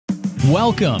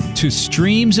Welcome to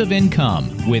Streams of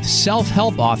Income with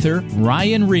self-help author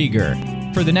Ryan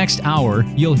Rieger. For the next hour,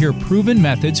 you'll hear proven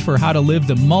methods for how to live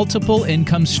the multiple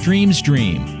income streams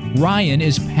dream. Ryan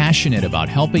is passionate about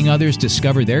helping others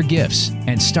discover their gifts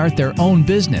and start their own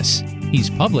business.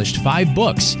 He's published 5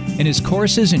 books, and his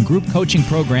courses and group coaching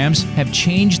programs have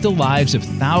changed the lives of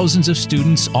thousands of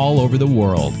students all over the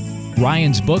world.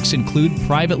 Ryan's books include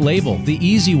Private Label, The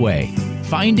Easy Way,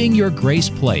 Finding Your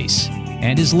Grace Place,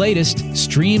 and his latest,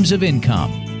 Streams of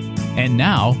Income. And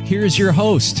now, here's your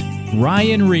host,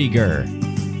 Ryan Rieger.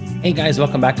 Hey guys,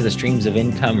 welcome back to the Streams of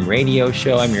Income radio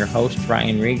show. I'm your host,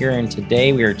 Ryan Rieger, and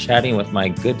today we are chatting with my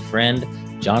good friend,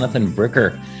 Jonathan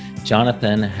Bricker.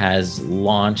 Jonathan has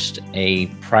launched a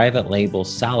private label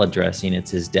salad dressing.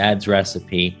 It's his dad's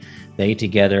recipe. They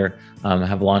together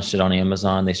have launched it on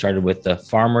Amazon. They started with the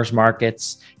farmers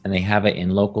markets, and they have it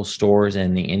in local stores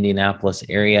in the Indianapolis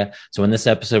area. So in this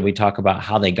episode, we talk about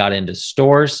how they got into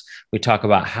stores. We talk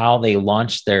about how they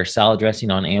launched their salad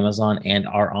dressing on Amazon and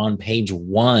are on page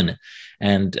 1.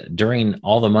 And during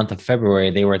all the month of February,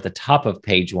 they were at the top of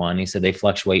page 1. He said they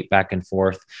fluctuate back and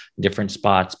forth, different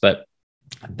spots, but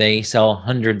they sell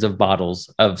hundreds of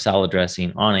bottles of salad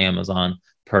dressing on Amazon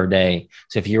per day.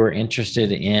 So if you are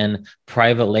interested in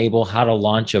private label, how to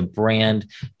launch a brand,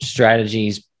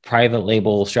 strategies, private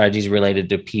label strategies related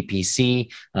to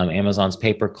PPC, Amazon's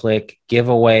pay-per-click,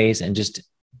 giveaways, and just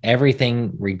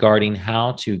everything regarding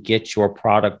how to get your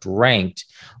product ranked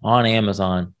on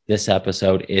Amazon, this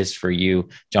episode is for you.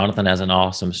 Jonathan has an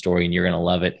awesome story and you're going to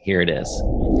love it. Here it is.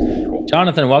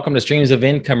 Jonathan, welcome to Streams of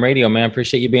Income Radio, man.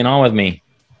 Appreciate you being on with me.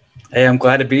 Hey, I'm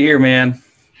glad to be here, man.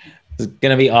 It's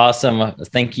going to be awesome.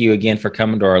 Thank you again for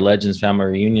coming to our Legends Family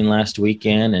Reunion last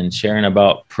weekend and sharing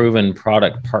about proven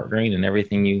product partnering and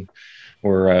everything you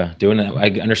were doing. I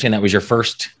understand that was your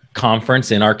first conference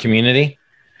in our community.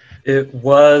 It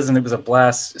was, and it was a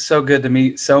blast. So good to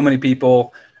meet so many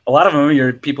people. A lot of them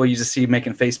are people you just see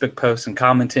making Facebook posts and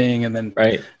commenting, and then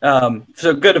right.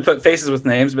 So good to put faces with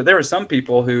names. But there were some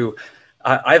people who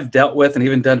I've dealt with and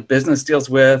even done business deals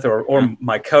with, or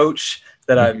my coach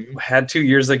that I had 2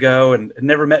 years ago and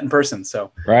never met in person.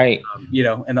 So, right.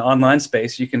 In the online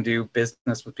space, you can do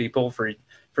business with people for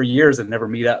years and never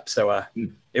meet up. So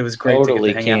it was great. Totally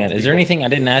to get to hang out with Is there anything I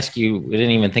didn't ask you? I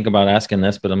didn't even think about asking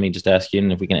this, but let me just ask you,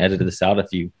 and if we can edit this out, if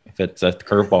it's a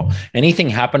curveball. Anything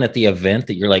happen at the event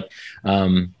that you're like,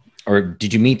 or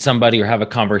did you meet somebody or have a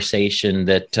conversation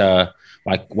that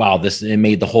like, wow, it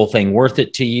made the whole thing worth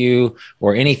it to you,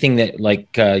 or anything that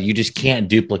like you just can't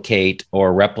duplicate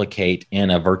or replicate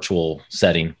in a virtual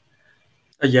setting?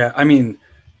 Yeah, I mean,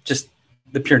 just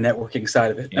the pure networking side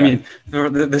of it. Yeah. I mean,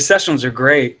 the sessions are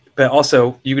great, but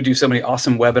also you would do so many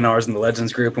awesome webinars in the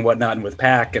Legends group and whatnot, and with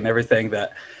PAC and everything,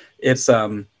 that it's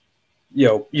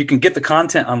you can get the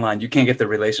content online, you can't get the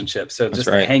relationship. So just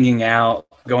hanging out,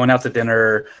 going out to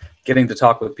dinner, getting to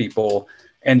talk with people.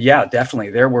 And yeah,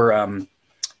 definitely there were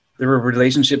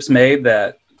relationships made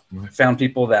that found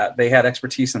people that they had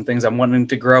expertise in things I'm wanting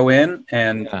to grow in,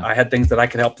 and I had things that I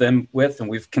could help them with, and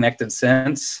we've connected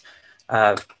since.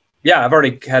 I've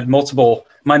already had multiple.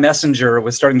 My messenger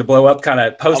was starting to blow up kind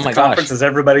of post the conference as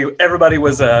everybody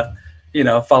was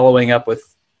following up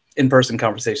with in-person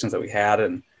conversations that we had,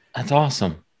 and that's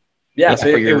awesome. Yeah, so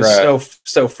it was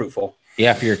so fruitful.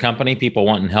 Yeah, for your company, people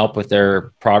wanting help with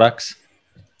their products.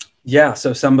 Yeah,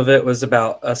 so some of it was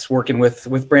about us working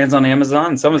with brands on Amazon,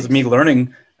 and some was me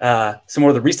learning some more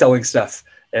of the reselling stuff.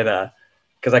 And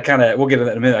because we'll get into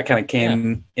that in a minute, I kind of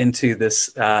came into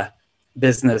this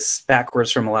business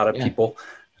backwards from a lot of people,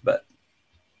 but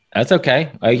that's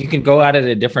okay. You can go at it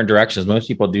in different directions. Most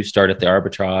people do start at the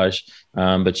arbitrage,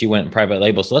 but you went in private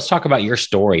label. So let's talk about your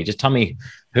story. Just tell me,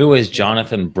 who is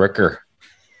Jonathan Bricker?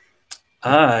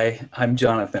 I'm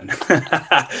Jonathan,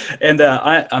 and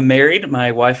I'm married.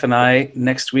 My wife and I,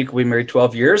 next week, we married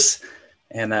 12 years.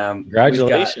 And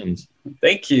congratulations.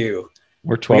 Thank you.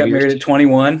 We're 12 years. We got married at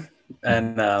 21,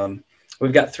 and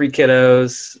we've got 3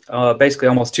 kiddos, basically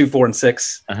almost 2, 4, and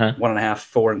 6, 1.5,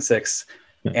 4, and 6.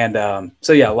 And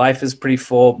life is pretty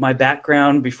full. My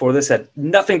background before this had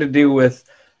nothing to do with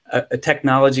a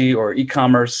technology or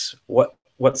e-commerce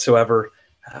whatsoever.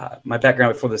 My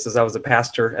background before this is I was a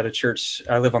pastor at a church.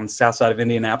 I live on the south side of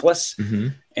Indianapolis.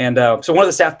 And so one of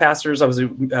the staff pastors, I was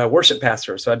a worship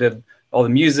pastor. So I did all the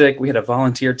music. We had a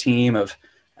volunteer team of,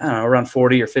 around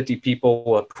 40 or 50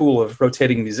 people, a pool of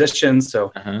rotating musicians.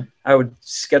 So I would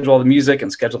schedule all the music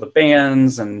and schedule the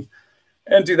bands and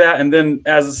do that. And then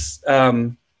as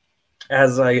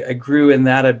I grew in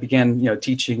that, I began,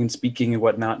 teaching and speaking and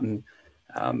whatnot. And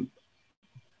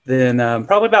Then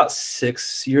probably about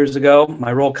 6 years ago,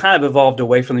 my role kind of evolved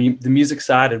away from the music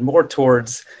side and more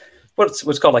towards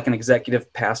what's called like an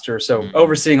executive pastor. So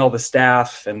overseeing all the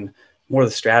staff and more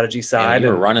the strategy side. Yeah,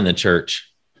 you were running the church.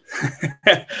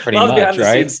 Pretty much, behind the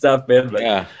right? scenes stuff, man.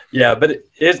 But but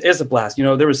it's a blast. You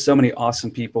know, there was so many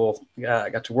awesome people I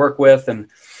got to work with, and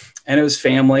it was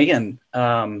family. And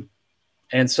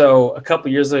so a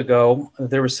couple years ago,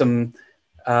 there were some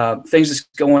things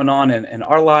just going on in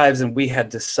our lives, and we had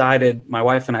decided, my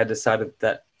wife and I decided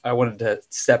that I wanted to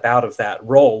step out of that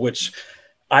role, which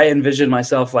I envisioned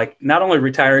myself like not only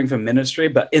retiring from ministry,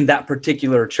 but in that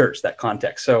particular church, that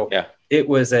context. So it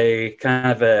was a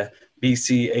kind of a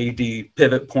BCAD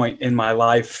pivot point in my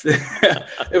life.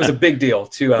 It was a big deal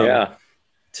to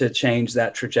change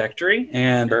that trajectory.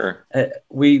 And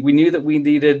we knew that we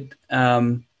needed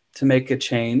to make a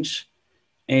change.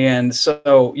 And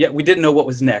so, we didn't know what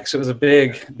was next. So it was a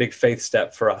big faith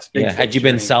step for us. Had you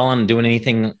been selling, doing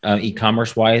anything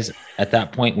e-commerce wise at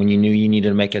that point when you knew you needed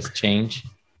to make a change?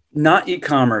 Not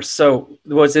e-commerce. So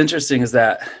what's interesting is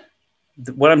that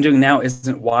what I'm doing now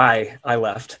isn't why I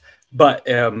left, but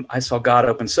I saw God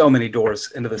open so many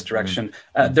doors into this direction.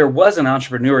 There was an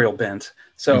entrepreneurial bent.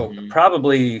 So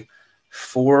probably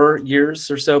 4 years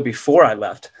or so before I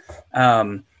left,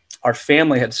 our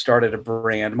family had started a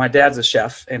brand. My dad's a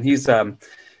chef, and he used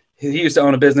to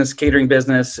own a business, catering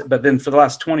business. But then for the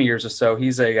last 20 years or so,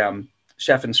 he's a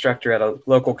chef instructor at a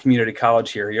local community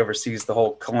college here. He oversees the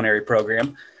whole culinary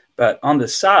program. But on the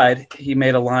side, he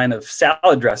made a line of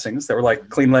salad dressings that were like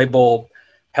clean label,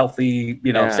 healthy,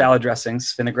 salad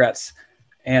dressings, vinaigrettes.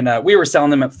 And we were selling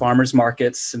them at farmers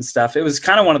markets and stuff. It was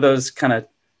kind of one of those kind of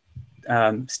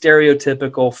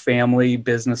stereotypical family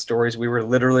business stories. We were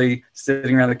literally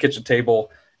sitting around the kitchen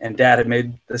table, and Dad had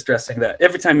made this dressing that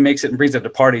every time he makes it and brings it to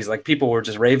parties, like people were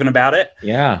just raving about it.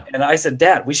 Yeah. And I said,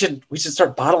 Dad, we should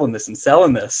start bottling this and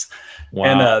selling this. Wow.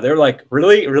 And they were like,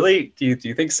 really? Do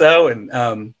you think so?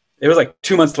 And it was like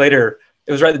 2 months later.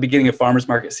 It was right at the beginning of farmers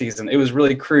market season. It was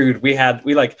really crude.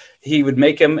 He would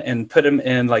make them and put them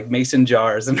in like mason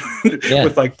jars and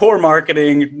with like poor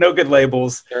marketing, no good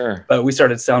labels. Sure. But we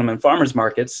started selling them in farmers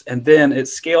markets, and then it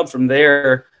scaled from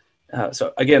there.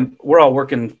 So again, we're all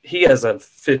working. He has a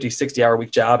 50, 60-hour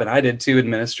week job, and I did too in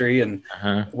ministry, and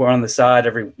we're on the side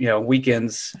every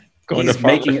weekends. He's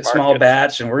making it small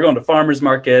batch, and we're going to farmers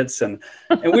markets, and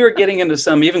we were getting into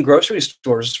some even grocery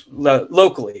stores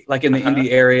locally, like in the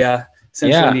Indy area,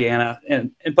 Central Indiana,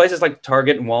 and in places like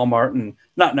Target and Walmart, and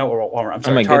not Walmart. I'm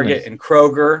sorry, Target and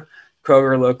Kroger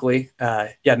locally.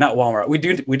 Not Walmart. We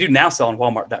do now sell on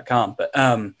Walmart.com,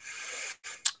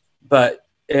 but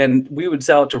and we would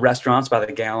sell it to restaurants by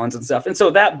the gallons and stuff. And so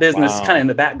that business kind of in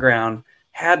the background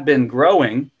had been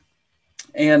growing,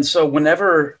 and so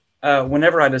whenever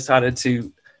I decided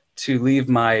to leave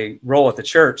my role at the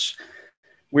church,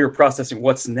 we were processing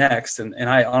what's next. And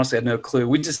I honestly had no clue.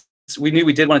 We knew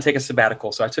we did want to take a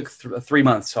sabbatical. So I took 3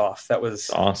 months off. That was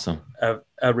awesome.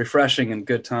 A refreshing and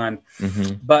good time.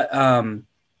 But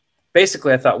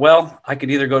basically I thought, well, I could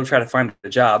either go try to find a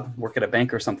job, work at a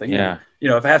bank or something. Yeah.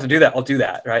 And, if I have to do that, I'll do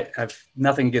that. Right. I have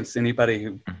nothing against anybody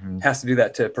who has to do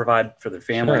that to provide for their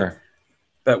family. Sure.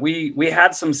 But we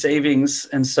had some savings,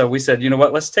 and so we said, you know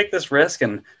what, let's take this risk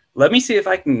and let me see if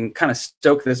I can kind of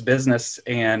stoke this business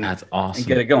and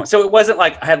get it going. So it wasn't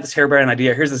like I had this harebrained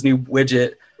idea. Here's this new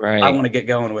widget. Right. I want to get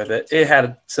going with it. It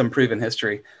had some proven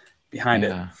history behind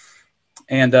it.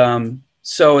 And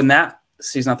so in that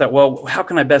season, I thought, well, how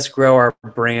can I best grow our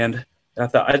brand? And I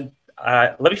thought,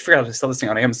 let me figure out how to sell this thing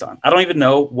on Amazon. I don't even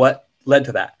know what led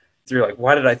to that. You're like,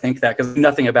 why did I think that? Because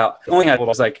nothing about the only thing I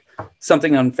was like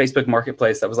something on Facebook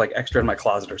Marketplace that was like extra in my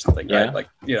closet or something, right? Like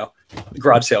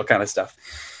garage sale kind of stuff.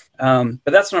 But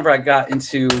that's whenever I got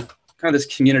into kind of this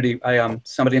community.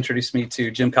 Somebody introduced me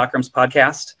to Jim Cockrum's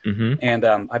podcast, and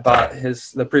I bought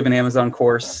the Proven Amazon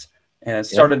course and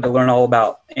started to learn all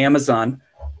about Amazon.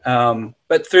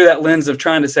 But through that lens of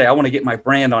trying to say, I want to get my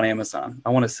brand on Amazon. I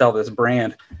want to sell this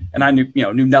brand, and I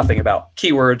knew nothing about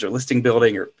keywords or listing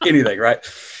building or anything, right?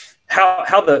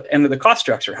 How the cost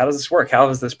structure, how does this work? How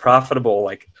is this profitable?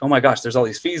 Like, oh my gosh, there's all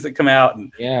these fees that come out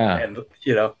and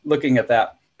looking at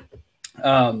that.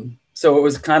 So it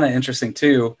was kind of interesting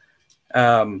too.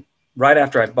 Right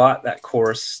after I bought that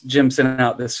course, Jim sent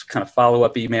out this kind of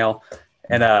follow-up email,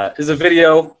 and there's a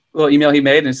little email he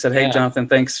made, and he said, hey, Jonathan,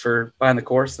 thanks for buying the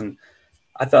course. And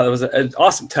I thought it was an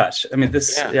awesome touch. I mean,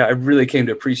 I really came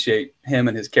to appreciate him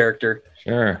and his character.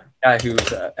 Sure. Guy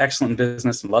who's excellent in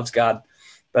business and loves God.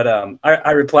 But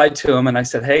I replied to him and I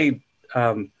said, hey,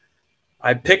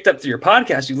 I picked up through your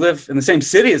podcast. You live in the same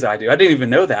city as I do. I didn't even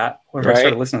know that when I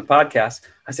started listening to the podcast.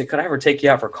 I said, could I ever take you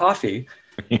out for coffee?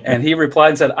 And he replied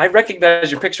and said, I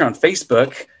recognize your picture on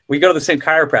Facebook. We go to the same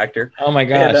chiropractor. Oh my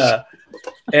gosh.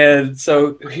 And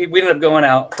so we ended up going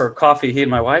out for coffee, he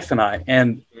and my wife and I.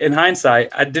 And in hindsight,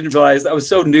 I didn't realize I was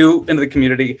so new into the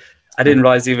community. I didn't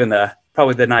realize even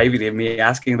probably the naivety of me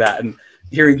asking that and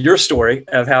hearing your story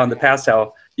of how in the past,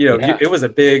 how, it was a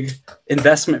big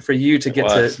investment for you to get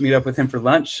to meet up with him for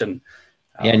lunch. And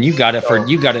and you got it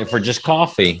for just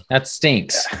coffee. That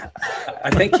stinks.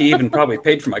 I think he even probably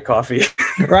paid for my coffee.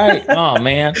 Right. Oh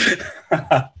man.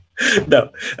 No.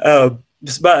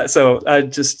 But so I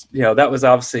just, that was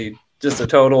obviously just a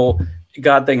total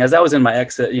God thing, as I was in my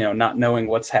exit, not knowing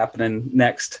what's happening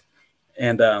next.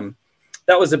 And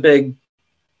that was a big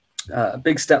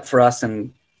step for us,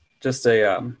 and just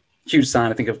a huge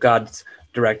sign, I think, of God's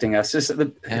directing us, just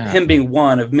him being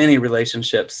one of many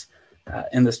relationships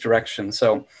in this direction.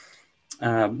 So,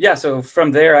 so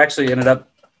from there, I actually ended up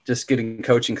just getting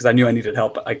coaching because I knew I needed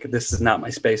help. This is not my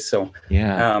space. So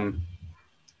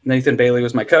Nathan Bailey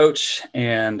was my coach,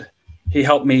 and he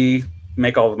helped me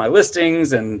make all of my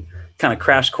listings and kind of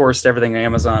crash coursed everything on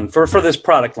Amazon for this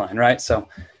product line. Right. So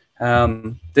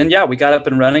then, we got up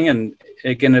and running, and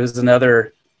again, it was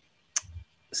another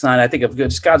sign, I think, of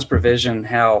God's provision,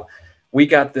 how we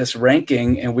got this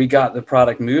ranking and we got the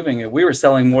product moving, and we were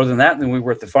selling more than that than we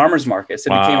were at the farmers markets. It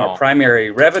became our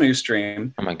primary revenue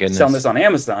stream. Oh my goodness. Selling this on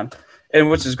Amazon. And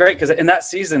which is great, because in that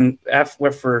season,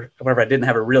 whenever I didn't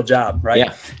have a real job,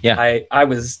 right? I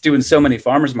was doing so many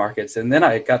farmers markets, and then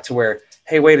I got to where,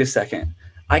 hey, wait a second,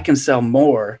 I can sell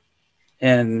more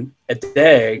in a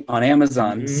day on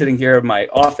Amazon, sitting here in my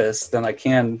office, than I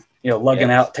can,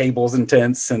 lugging out tables and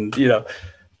tents and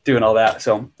doing all that.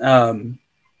 So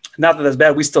not that that's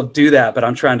bad, we still do that, but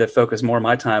I'm trying to focus more of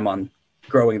my time on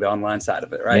growing the online side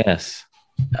of it, right? Yes.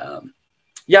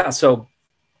 So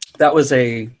that was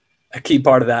a key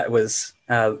part of that, was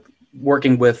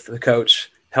working with the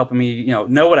coach, helping me,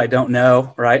 know what I don't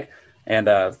know, right? And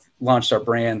launched our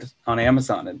brand on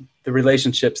Amazon, and the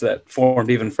relationships that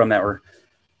formed even from that were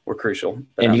crucial.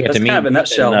 But, and you got to meet kind of a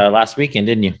nutshell last weekend,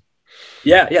 didn't you?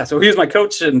 Yeah. So he was my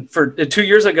coach for 2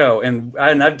 yeyears ago, and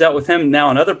I've dealt with him now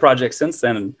on other projects since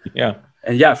then.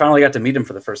 And I finally got to meet him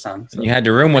for the first time. So you had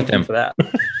to room with him for that.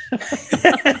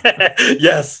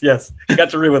 Yes. Got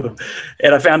to room with him.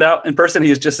 And I found out in person,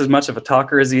 he's just as much of a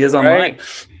talker as he is online. Right.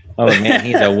 Oh man,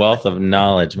 he's a wealth of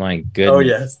knowledge. My goodness. Oh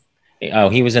yes. Oh,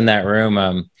 he was in that room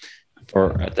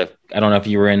I don't know if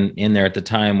you were in there at the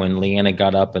time when Leanna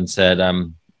got up and said,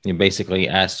 basically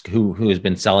asked who has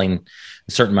been selling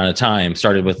a certain amount of time,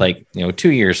 started with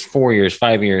 2 years, 4 years,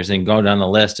 5 years, and go down the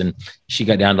list. And she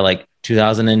got down to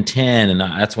 2010. And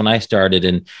that's when I started.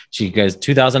 And she goes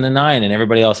 2009, and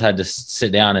everybody else had to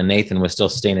sit down, and Nathan was still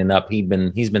standing up.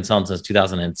 He's been selling since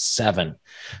 2007.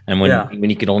 And when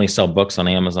you could only sell books on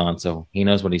Amazon. So he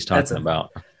knows what he's talking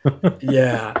about.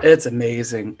 Yeah, it's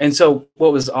amazing. And so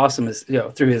what was awesome is,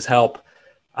 through his help,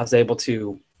 I was able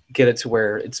to get it to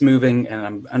where it's moving, and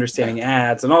I'm understanding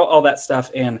ads and all that stuff.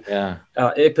 And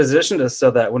it positioned us so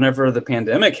that whenever the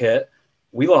pandemic hit,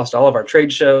 we lost all of our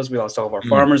trade shows. We lost all of our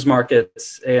farmers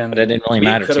markets. But it didn't really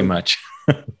matter too much.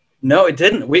 No, it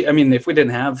didn't. I mean, if we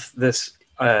didn't have this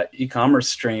e-commerce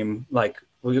stream,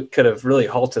 we could have really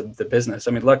halted the business.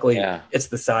 I mean, luckily it's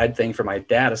the side thing for my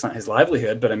dad. It's not his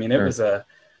livelihood, but I mean, it was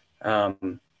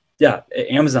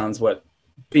Amazon's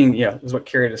was what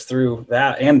carried us through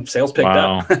that, and sales picked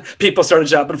up. People started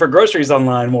shopping for groceries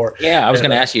online more. Yeah. I was going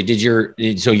to ask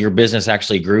you, so your business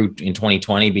actually grew in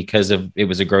 2020 because it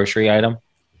was a grocery item?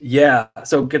 Yeah.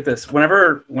 So get this,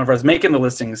 whenever I was making the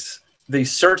listings, the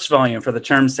search volume for the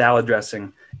term salad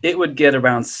dressing, it would get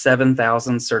around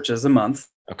 7,000 searches a month.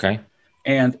 Okay.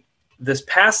 And this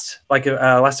past,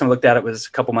 last time I looked at it was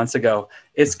a couple months ago,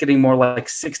 it's getting more like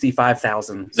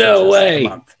 65,000 no way. A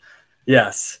month.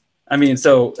 Yes. I mean,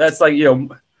 so that's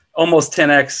almost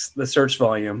 10x the search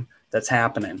volume that's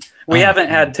happening. We haven't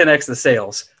had 10x the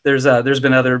sales. There's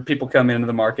been other people coming into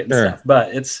the market and stuff,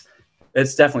 but it's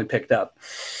definitely picked up.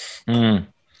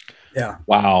 Yeah.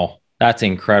 Wow. That's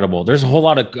incredible. There's a whole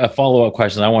lot of follow-up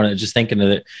questions. I want to just think into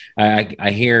it.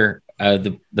 I hear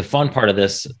the fun part of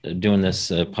doing this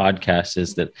podcast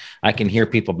is that I can hear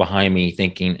people behind me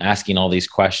asking all these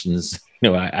questions.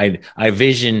 I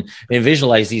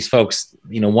visualize these folks,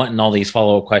 wanting all these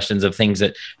follow-up questions of things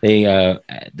that they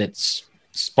that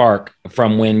spark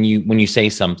from when you say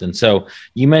something. So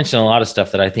you mentioned a lot of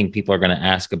stuff that I think people are going to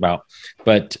ask about,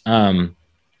 but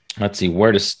let's see,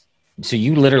 so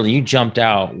you jumped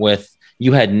out with,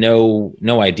 you had no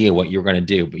idea what you were going to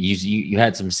do, but you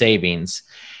had some savings,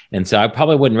 And so I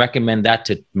probably wouldn't recommend that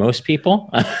to most people.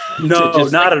 No,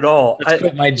 not at all. Let's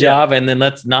quit my job and then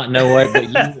let's not know what,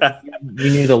 but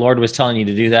you knew the Lord was telling you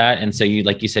to do that. And so you,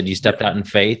 like you said, you stepped out in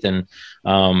faith and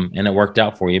it worked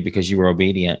out for you because you were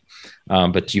obedient.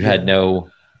 But you had no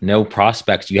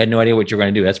prospects. You had no idea what you were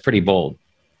going to do. That's pretty bold.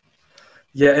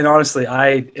 Yeah. And honestly,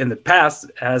 in the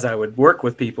past, as I would work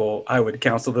with people, I would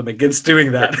counsel them against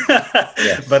doing that.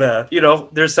 Yes. But,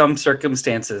 there's some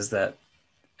circumstances that,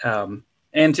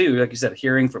 and too, like you said,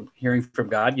 hearing from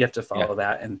God, you have to follow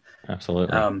that. And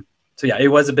absolutely. So yeah, it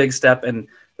was a big step. And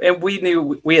we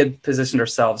knew we had positioned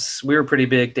ourselves. We were pretty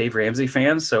big Dave Ramsey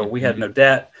fans. So we had no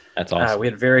debt. That's awesome. We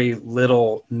had very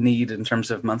little need in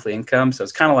terms of monthly income. So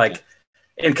it's kind of like,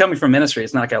 and coming from ministry,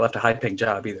 it's not like I left a high-paying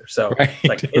job either. So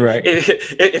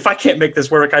if I can't make this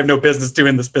work, I have no business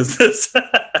doing this business.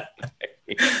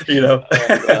 Oh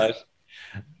my gosh.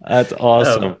 That's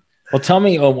awesome. Well, tell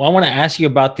me, I want to ask you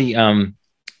about the,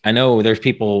 I know there's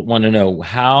people want to know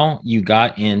how you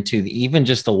got into even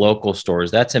just the local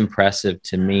stores. That's impressive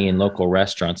to me, in local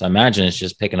restaurants. I imagine it's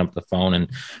just picking up the phone and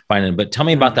finding, but tell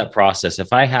me about that process.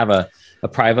 If I have a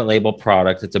private label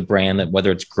product, it's a brand that,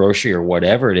 whether it's grocery or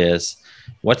whatever it is,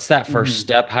 what's that first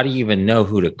step? How do you even know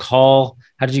who to call?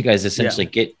 How did you guys essentially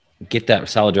get that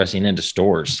salad dressing into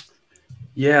stores?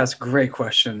 Yeah, it's a great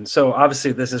question. So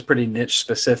obviously this is pretty niche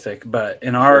specific, but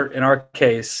in our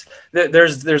case,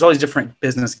 there's all these different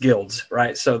business guilds,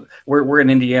 right? So we're in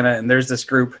Indiana, and there's this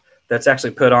group that's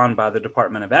actually put on by the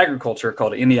Department of Agriculture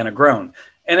called Indiana Grown,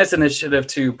 and it's an initiative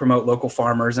to promote local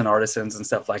farmers and artisans and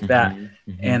stuff like that.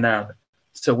 And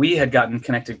so we had gotten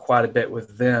connected quite a bit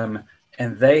with them.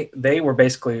 And they were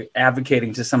basically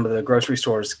advocating to some of the grocery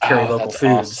stores carry local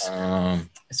foods. Awesome.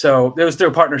 So it was through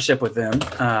a partnership with them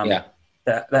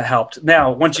that helped.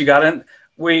 Now, once you got in,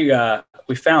 we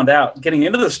found out getting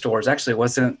into the stores actually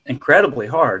wasn't incredibly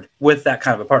hard with that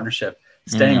kind of a partnership.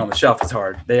 Staying on the shelf is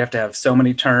hard. They have to have so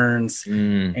many turns,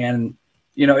 and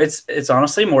it's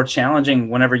honestly more challenging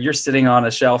whenever you're sitting on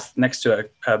a shelf next to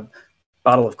a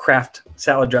bottle of Kraft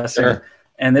salad dressing. Sure.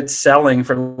 And it's selling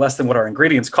for less than what our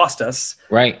ingredients cost us.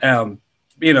 Right.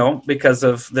 Because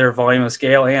of their volume of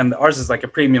scale, and ours is like a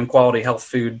premium quality health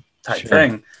food type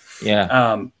thing.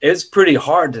 Yeah. It's pretty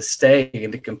hard to stay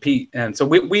and to compete. And so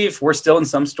we're still in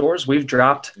some stores. We've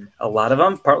dropped a lot of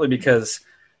them, partly because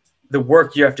the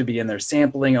work you have to be in there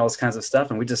sampling all this kinds of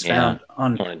stuff. And we just found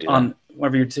on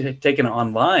whenever you're taking it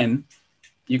online,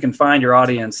 you can find your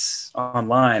audience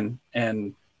online,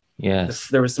 and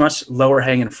there was much lower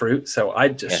hanging fruit. So I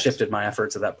just shifted my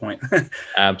efforts at that point.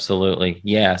 Absolutely.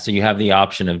 Yeah. So you have the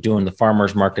option of doing the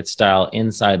farmer's market style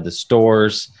inside the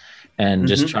stores and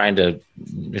just trying to,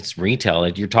 it's retail.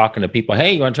 You're talking to people,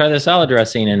 hey, you want to try this salad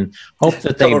dressing, and hope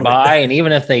that they buy. And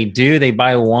even if they do, they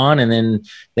buy one and then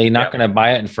they're not going to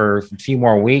buy it for a few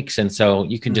more weeks. And so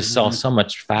you can just sell so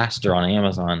much faster on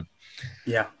Amazon.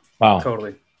 Yeah. Wow.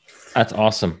 Totally. That's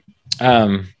awesome.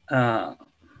 At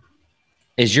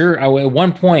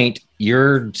one point,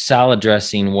 your salad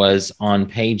dressing was on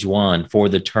page 1 for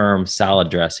the term salad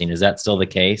dressing. Is that still the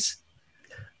case?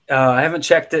 I haven't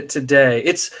checked it today.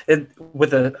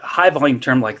 With a high volume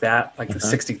term like that, like the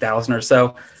 60,000 or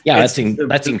so. Yeah, that's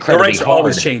incredibly hard. The rates are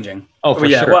always changing. Oh, for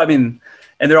sure. Well, I mean,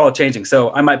 and they're all changing.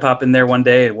 So I might pop in there one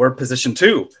day and we're position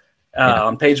 2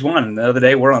 on page 1, and the other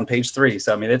day we're on page 3.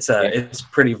 So I mean, it's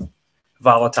pretty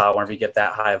volatile whenever you get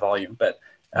that high volume. But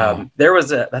there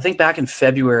was I think back in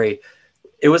February,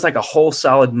 it was like a whole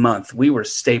solid month. We were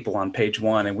staple on page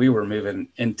 1, and we were moving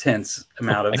intense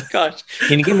amount of. Oh my gosh!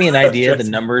 Can you give me an idea of the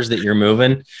numbers that you're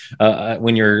moving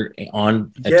when you're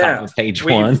on the top of page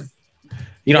 1?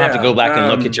 You don't have to go back and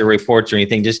look at your reports or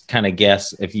anything. Just kind of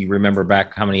guess if you remember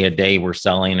back how many a day we're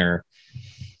selling, or.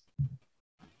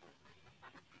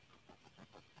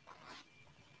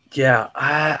 Yeah,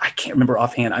 I can't remember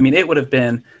offhand. I mean, it would have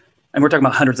been, and we're talking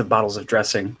about hundreds of bottles of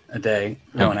dressing a day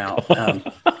going out.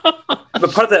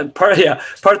 But part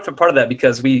of that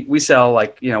because we sell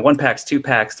 1 packs, 2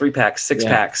 packs, 3 packs, 6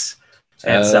 packs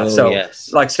and stuff.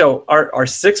 So our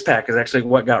 6-pack is actually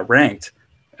what got ranked,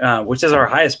 which is our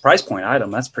highest price point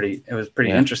item. It was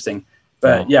pretty interesting.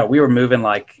 But we were moving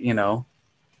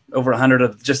over 100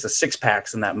 of just the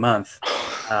 6-packs in that month.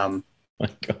 My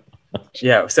God.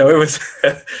 Yeah, so it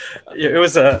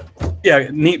was a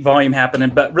neat volume happening,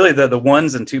 but really the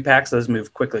 1s and 2-packs, those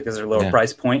move quickly because they're lower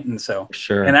price point, and so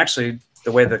and actually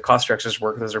the way the cost structures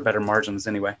work, those are better margins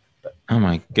anyway. But. Oh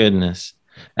my goodness,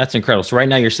 that's incredible! So right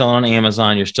now you're selling on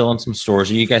Amazon, you're still in some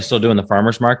stores. Are you guys still doing the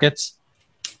farmers markets?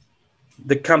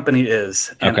 The company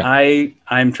is, and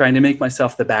I'm trying to make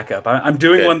myself the backup. I'm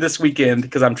doing one this weekend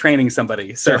because I'm training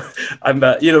somebody. So I'm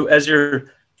as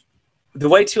you're the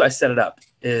way too I set it up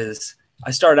is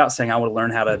I started out saying I want to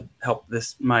learn how to help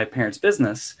my parents'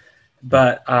 business,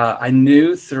 but I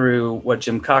knew through what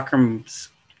Jim Cockrum's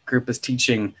group is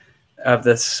teaching of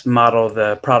this model,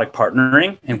 the product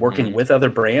partnering and working with other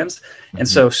brands. And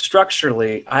so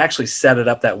structurally, I actually set it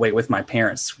up that way with my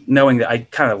parents, knowing that I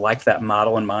kind of liked that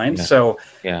model in mind. Yeah. So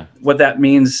what that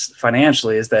means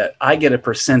financially is that I get a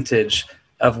percentage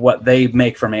of what they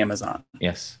make from Amazon.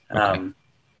 Yes. Okay.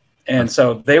 And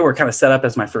so they were kind of set up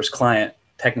as my first client,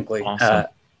 technically, Awesome.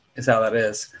 Is how that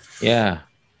is. Yeah.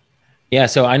 Yeah.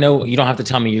 So I know you don't have to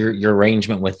tell me your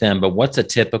arrangement with them, but what's a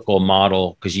typical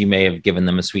model? Because you may have given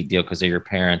them a sweet deal because they're your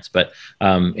parents. But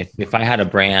if I had a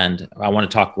brand, I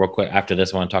want to talk real quick after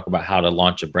this. I want to talk about how to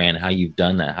launch a brand, how you've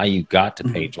done that, how you got to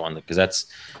page one, because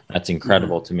that's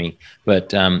incredible to me.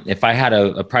 But if I had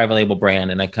a private label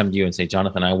brand and I come to you and say,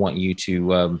 Jonathan, I want you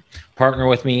to partner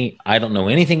with me. I don't know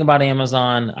anything about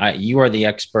Amazon. You are the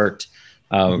expert.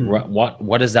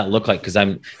 What does that look like? Because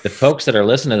the folks that are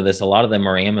listening to this, a lot of them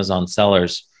are Amazon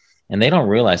sellers, and they don't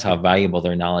realize how valuable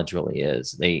their knowledge really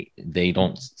is. They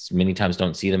don't many times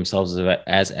don't see themselves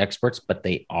as experts, but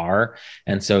they are.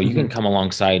 And so you can come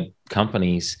alongside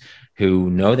companies who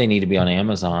know they need to be on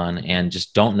Amazon and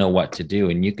just don't know what to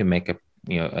do, and you can make a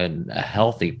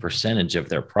healthy percentage of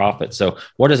their profit. So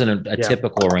what does a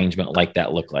typical arrangement like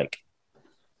that look like?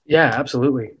 Yeah,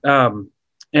 absolutely.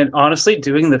 And honestly,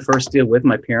 doing the first deal with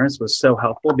my parents was so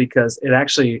helpful because it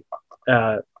actually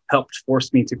helped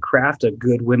force me to craft a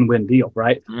good win-win deal,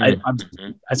 right?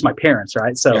 That's my parents,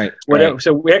 right? So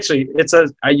so we actually,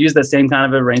 I use the same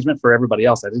kind of arrangement for everybody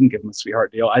else. I didn't give them a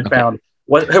sweetheart deal. I found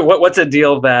what's a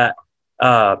deal that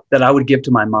I would give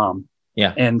to my mom.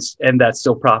 Yeah. And that's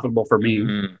still profitable for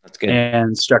me. That's good.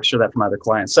 And structure that for my other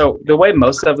clients. So the way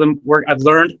most of them work, I've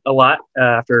learned a lot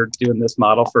after doing this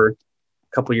model for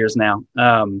couple of years now.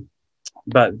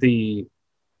 But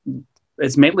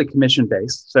it's mainly commission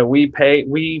based. So we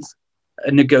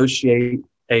negotiate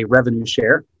a revenue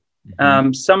share,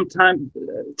 sometimes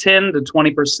 10 to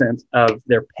 20% of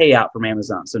their payout from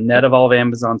Amazon. So net of all of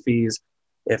Amazon fees,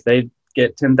 if they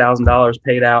get $10,000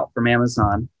 paid out from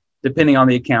Amazon, depending on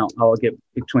the account, I'll get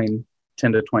between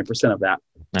 10 to 20% of that.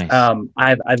 Nice.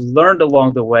 I've learned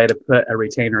along the way to put a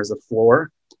retainer as a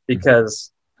floor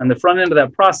because on the front end of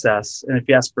that process, and if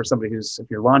you ask for somebody if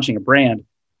you're launching a brand,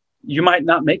 you might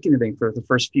not make anything for the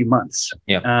first few months.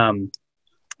 Yeah.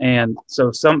 And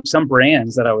so some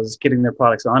brands that I was getting their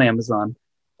products on Amazon,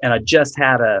 and I just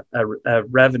had a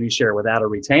revenue share without a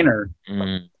retainer.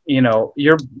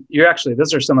 You're actually,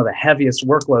 those are some of the heaviest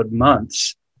workload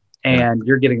months, and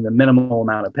you're getting the minimal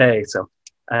amount of pay. So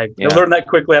I learned that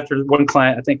quickly after one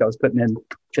client. I think I was putting in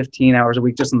 15 hours a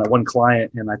week just on that one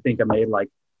client, and I think I made like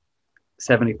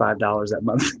 $75 that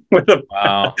month with them.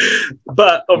 Wow.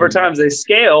 But over time, as they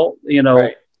scale,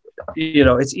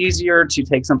 it's easier to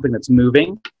take something that's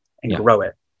moving and grow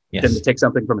it than to take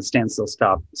something from a standstill,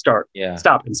 stop and start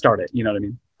it. You know what I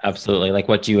mean? Absolutely. Like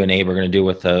what you and Abe are going to do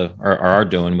with or are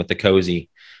doing with the Cozy.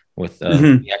 We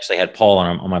actually had Paul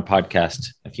on my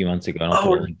podcast a few months ago, and I'll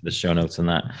put a link to the show notes on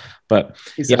that. But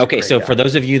okay. So for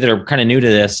those of you that are kind of new to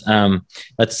this,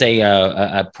 let's say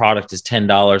a product is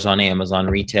 $10 on Amazon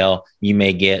retail, you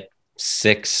may get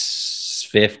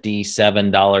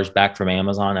 $6.57 back from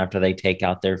Amazon after they take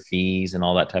out their fees and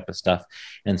all that type of stuff.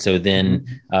 And so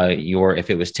then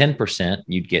if it was 10%,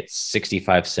 you'd get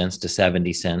 65 cents to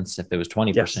 70 cents. If it was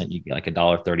 20%, you'd get like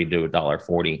 $1.30 to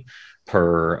 $1.40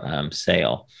 per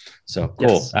sale. So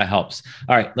cool. That helps.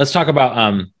 All right, let's talk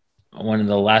about one of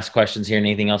the last questions here.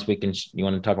 Anything else you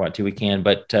want to talk about too, we can,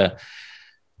 but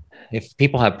if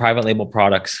people have private label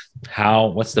products,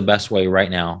 what's the best way right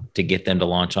now to get them to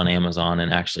launch on Amazon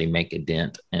and actually make a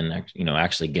dent and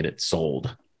actually get it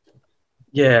sold?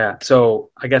 Yeah.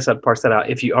 So I guess I'd parse that out.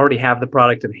 If you already have the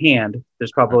product in hand,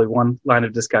 there's probably one line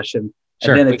of discussion.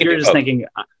 Sure. And then if you're just thinking,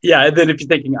 and then if you're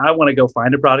thinking, I want to go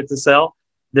find a product to sell,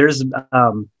 there's a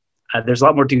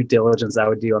lot more due diligence I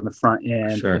would do on the front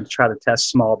end and try to test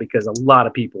small, because a lot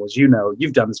of people, as you know,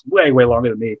 you've done this way, way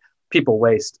longer than me. People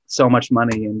waste so much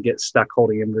money and get stuck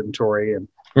holding inventory. And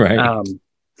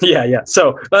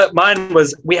So, but mine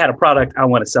was, we had a product, I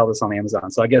want to sell this on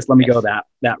Amazon. So I guess let me go that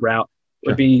route.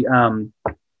 Would be, don't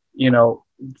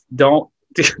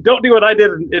do what I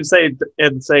did and say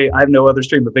I have no other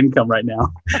stream of income right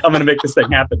now. I'm going to make this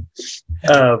thing happen.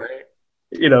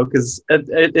 Because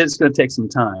it's going to take some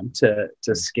time to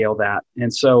scale that.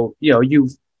 And so, you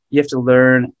have to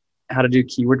learn how to do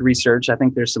keyword research. I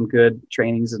think there's some good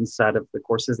trainings inside of the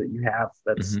courses that you have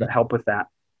that help with that.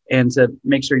 And to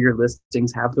make sure your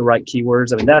listings have the right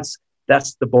keywords. I mean, that's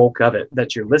the bulk of it,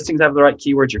 that your listings have the right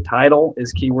keywords. Your title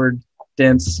is keyword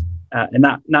dense. and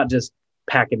not just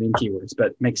packing in keywords,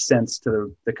 but makes sense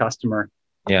to the customer.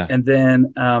 Yeah. And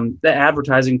then the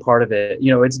advertising part of it,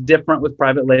 it's different with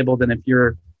private label than if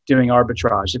you're doing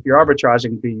arbitrage. If you're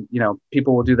arbitraging,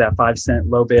 people will do that 5-cent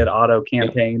low bid auto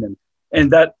campaign,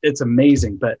 and that it's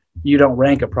amazing, but you don't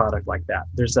rank a product like that.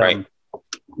 There's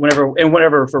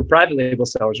whenever for private label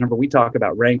sellers, remember we talk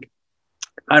about rank.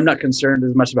 I'm not concerned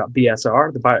as much about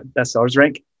BSR, the best sellers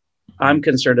rank. I'm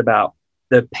concerned about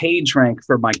the page rank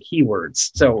for my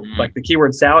keywords. So like the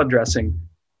keyword salad dressing,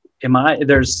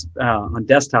 there's on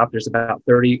desktop, there's about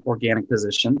 30 organic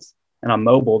positions. And on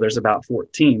mobile, there's about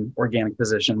 14 organic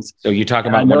positions. So you're talking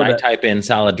about when I type in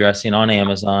salad dressing on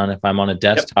Amazon, if I'm on a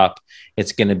desktop,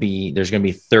 there's going to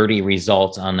be 30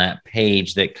 results on that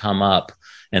page that come up,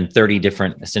 and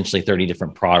essentially 30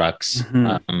 different products.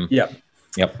 Yep.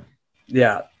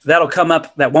 Yeah. That'll come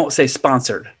up that won't say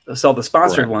sponsored. So the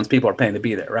sponsored ones, people are paying to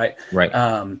be there. Right.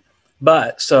 Right.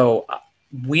 But so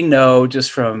we know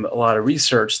just from a lot of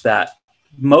research that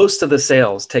most of the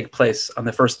sales take place on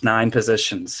the first 9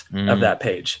 positions of that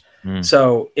page.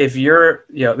 So if you're,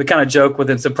 the kind of joke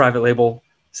within some private label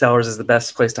sellers is the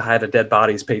best place to hide a dead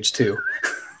body is page 2.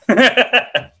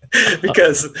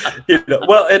 Because,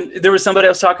 and there was somebody I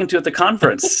was talking to at the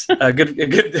conference, a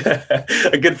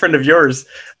good friend of yours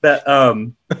that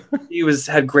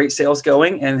he had great sales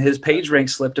going, and his page rank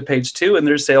slipped to page 2, and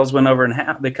their sales went over in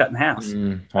half. They cut in half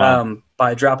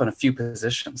by dropping a few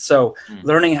positions. So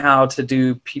learning how to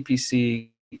do PPC,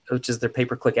 which is their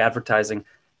pay-per-click advertising,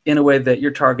 in a way that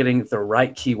you're targeting the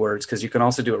right keywords, because you can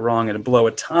also do it wrong and blow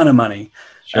a ton of money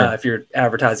if you're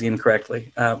advertising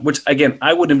incorrectly, which again,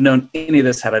 I wouldn't have known any of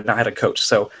this had I not had a coach.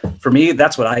 So for me,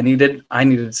 that's what I needed. I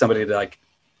needed somebody to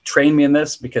train me in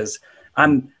this, because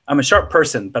I'm a sharp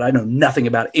person, but I know nothing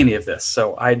about any of this.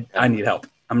 So I need help.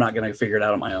 I'm not going to figure it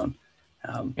out on my own.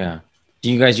 Do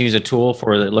you guys use a tool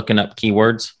for looking up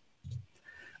keywords?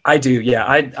 I do. Yeah.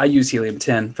 I use Helium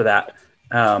 10 for that.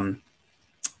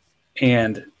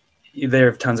 And there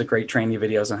are tons of great training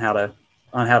videos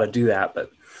on how to do that, but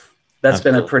that's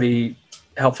been a pretty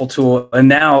helpful tool. And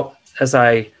now as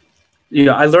I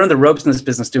learned the ropes in this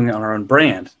business doing it on our own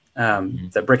brand,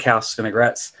 the Brick House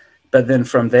Vinaigrettes. But then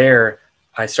from there,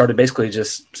 I started basically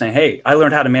just saying, hey, I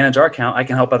learned how to manage our account. I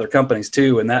can help other companies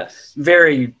too. And that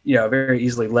very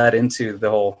easily led into the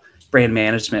whole brand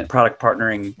management, product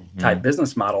partnering type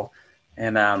business model.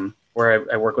 And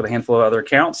where I work with a handful of other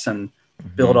accounts and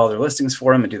build all their listings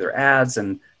for them and do their ads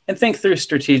and think through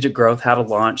strategic growth, how to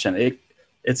launch. And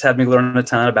it's had me learn a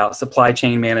ton about supply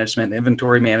chain management,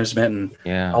 inventory management,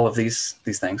 and all of these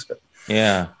things. But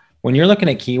when you're looking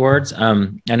at keywords,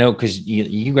 I know because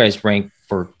you guys rank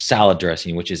for salad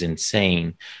dressing, which is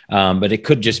insane. But it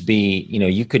could just be,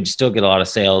 you could still get a lot of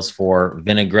sales for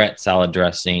vinaigrette salad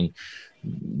dressing,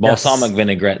 balsamic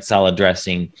vinaigrette salad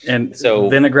dressing. And so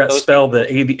vinaigrette spelled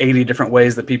the 80 different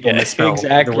ways that people misspell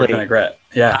the word vinaigrette.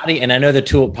 Yeah. And I know the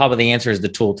tool, probably the answer is the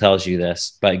tool tells you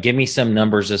this, but give me some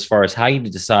numbers as far as how you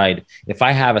decide if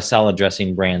I have a salad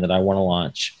dressing brand that I want to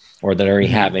launch, or that I already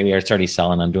have, maybe it's already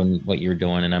selling, I'm doing what you're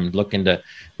doing, and I'm looking to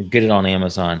get it on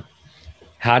Amazon.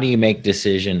 How do you make a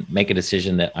decision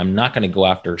that I'm not going to go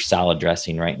after salad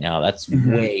dressing right now? That's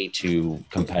way too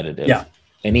competitive. Yeah.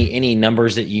 Any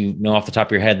numbers that you know off the top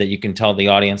of your head that you can tell the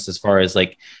audience as far as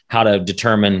how to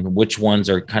determine which ones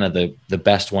are kind of the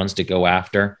best ones to go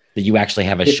after that you actually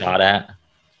have a shot at?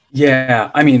 Yeah.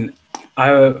 I mean,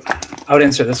 I would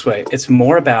answer it this way. It's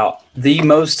more about the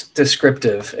most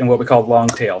descriptive and what we call long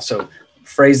tail. So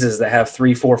phrases that have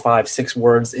 3, 4, 5, 6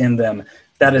 words in them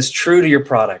that is true to your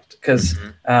product, because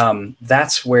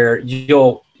that's where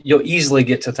you'll easily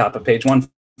get to top of page 1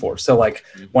 for. So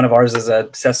one of ours is a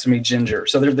sesame ginger.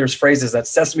 So there's phrases that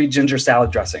sesame ginger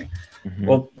salad dressing.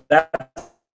 Well,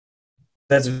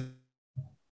 that's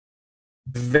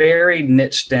very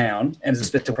niche down and it's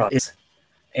a bit to product.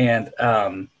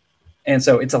 And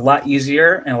so it's a lot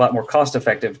easier and a lot more cost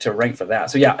effective to rank for that.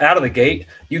 So out of the gate,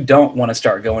 you don't want to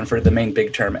start going for the main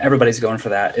big term. Everybody's going for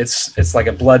that. It's like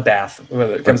a bloodbath when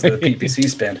it comes to the PPC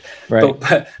spend.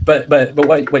 Right. But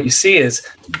what you see is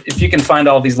if you can find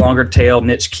all these longer tail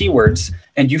niche keywords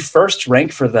and you first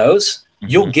rank for those,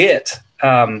 you'll get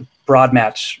broad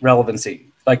match relevancy.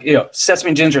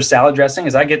 Sesame ginger salad dressing,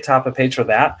 as I get top of page for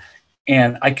that,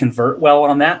 and I convert well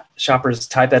on that. Shoppers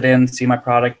type that in, see my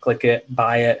product, click it,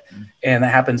 buy it, and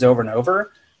that happens over and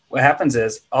over. What happens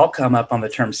is I'll come up on the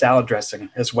term salad dressing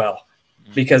as well,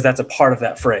 because that's a part of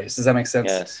that phrase. Does that make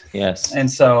sense? Yes. And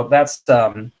so that's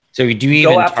so do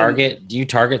you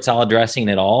target salad dressing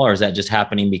at all, or is that just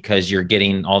happening because you're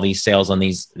getting all these sales on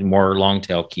these more long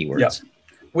tail keywords?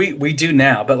 We do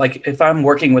now, but like if I'm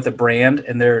working with a brand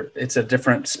and it's a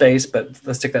different space, but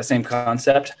let's take that same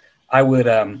concept, I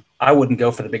wouldn't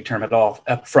go for the big term at all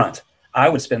up front. I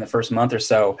would spend the first month or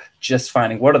so just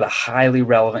finding what are the highly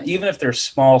relevant, even if they're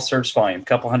small search volume, a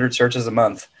couple hundred searches a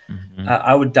month.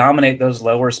 I would dominate those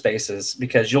lower spaces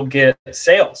because you'll get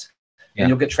sales and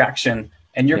you'll get traction,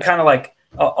 and you're kind of like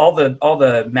all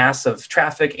the massive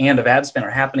traffic and of ad spend are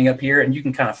happening up here, and you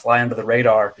can kind of fly under the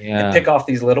radar and pick off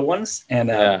these little ones and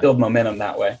build momentum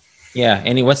that way. Yeah.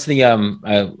 Andy, what's what's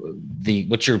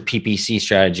your PPC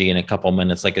strategy in a couple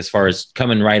minutes? Like as far as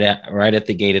coming right at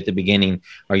the gate at the beginning,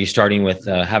 are you starting with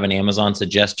having Amazon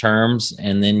suggest terms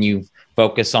and then you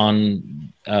focus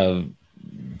on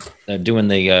doing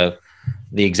the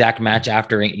exact match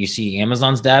after you see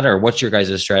Amazon's data, or what's your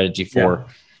guys' strategy for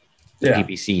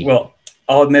PPC? Well,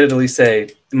 I'll admittedly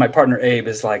say my partner Abe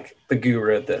is like the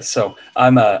guru at this, so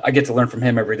I get to learn from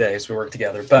him every day as we work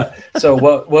together. But so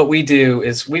what we do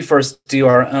is we first do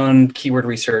our own keyword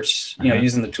research,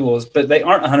 using the tools, but they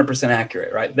aren't 100%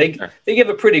 accurate, right? They give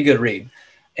a pretty good read,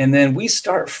 and then we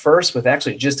start first with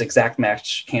actually just exact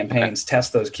match campaigns,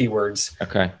 test those keywords,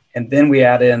 and then we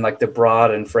add in like the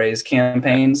broad and phrase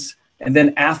campaigns. And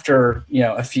then after,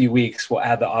 a few weeks, we'll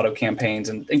add the auto campaigns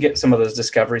and get some of those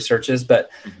discovery searches. But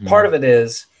part of it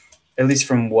is, at least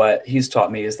from what he's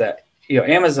taught me, is that,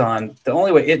 Amazon, the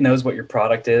only way it knows what your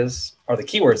product is are the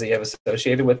keywords that you have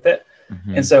associated with it.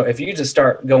 And so if you just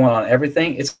start going on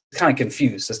everything, it's kind of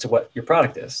confused as to what your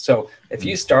product is. So if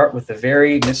you start with the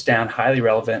very niche down, highly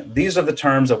relevant, these are the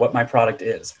terms of what my product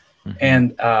is.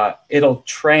 And it'll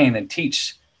train and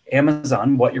teach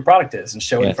Amazon what your product is and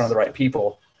show it in front of the right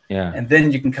people. Yeah. And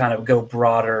then you can kind of go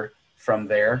broader from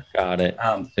there. Got it.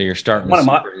 So you're starting with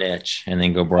super niche and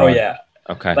then go broad. Oh, yeah.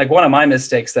 Okay. Like one of my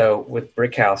mistakes, though, with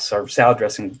Brick House, our salad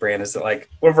dressing brand, is that like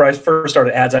whenever I first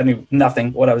started ads, I knew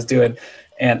nothing what I was doing.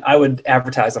 And I would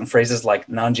advertise on phrases like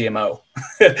non-GMO.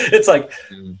 It's like,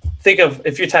 think of,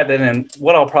 if you type it in,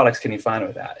 what all products can you find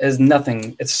with that? It's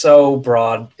nothing. It's so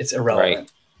broad, it's irrelevant.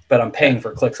 Right. But I'm paying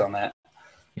for clicks on that.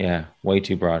 Yeah, way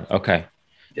too broad. Okay.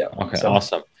 Yeah. Okay,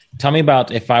 awesome. Tell me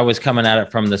about, if I was coming at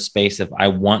it from the space of I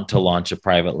want to launch a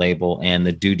private label, and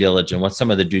the due diligence. What's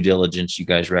some of the due diligence you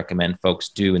guys recommend folks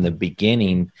do in the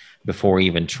beginning before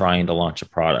even trying to launch a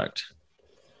product?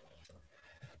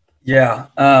 Yeah.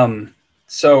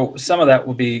 So some of that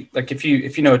will be like if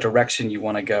you know a direction you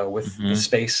want to go with the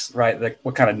space, right? Like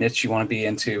what kind of niche you want to be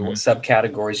into, what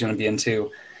subcategories you want to be into.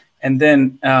 And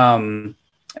then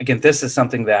again, this is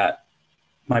something that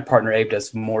my partner Abe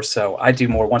does more so. I do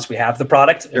more once we have the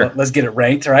product. Sure. Let's get it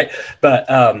ranked, right? But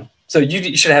so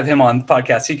you should have him on the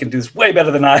podcast. He can do this way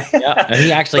better than I. Yeah, and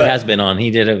he actually has been on.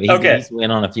 He did it. He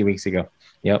went on a few weeks ago.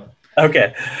 Yep.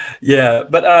 Okay. Yeah,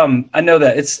 but I know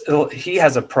that he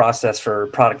has a process for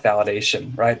product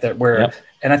validation, right?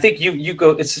 And I think you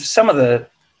go. It's some of the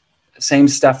same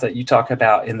stuff that you talk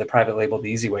about in the Private Label the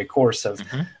Easy Way course of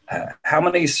how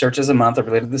many searches a month are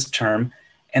related to this term,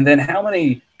 and then how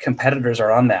many competitors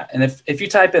are on that. And if you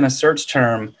type in a search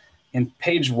term and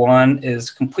page 1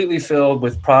 is completely filled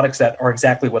with products that are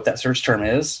exactly what that search term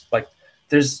is, like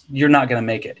you're not going to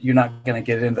make it. You're not going to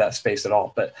get into that space at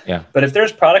all. But if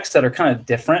there's products that are kind of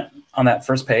different on that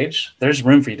first page, there's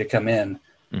room for you to come in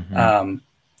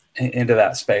into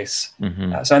that space.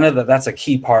 So I know that's a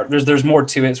key part. There's more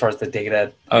to it as far as the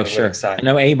data. Oh, sure. Side. I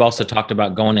know Abe also talked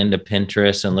about going into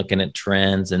Pinterest and looking at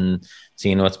trends and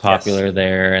seeing what's popular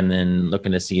there, and then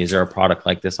looking to see, is there a product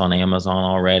like this on Amazon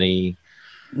already?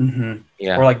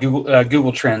 Yeah. Or like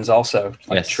Google Trends also,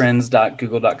 like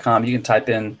trends.google.com. You can type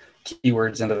in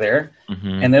keywords into there,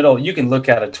 and you can look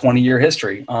at a 20-year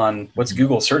history on what's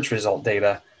Google search result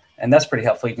data, and that's pretty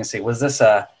helpful. You can see, was this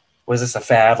a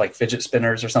fad like fidget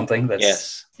spinners or something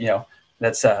that's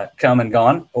that's come and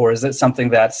gone, or is it something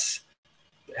stands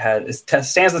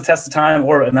the test of time,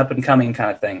 or an up and coming kind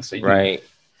of thing? So where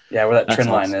that trend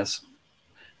line is.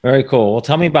 Very cool. Well,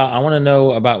 tell me I want to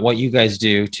know about what you guys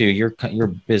do to your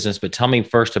business, but tell me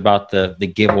first about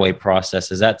the giveaway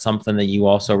process. Is that something that you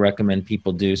also recommend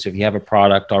people do? So if you have a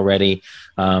product already,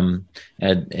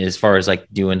 as far as like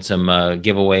doing some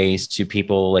giveaways to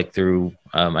people, like through,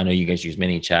 I know you guys use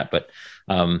ManyChat, but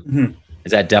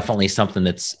is that definitely something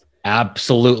that's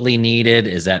absolutely needed?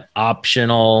 Is that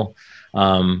optional?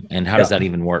 And how does that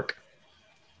even work?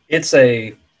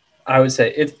 I would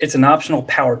say it's an optional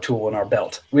power tool in our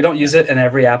belt. We don't use it in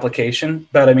every application,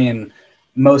 but I mean,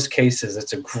 most cases,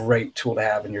 it's a great tool to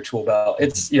have in your tool belt.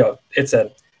 It's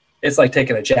like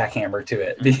taking a jackhammer to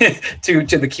it,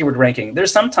 to the keyword ranking.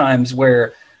 There's sometimes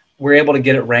where we're able to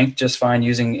get it ranked just fine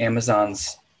using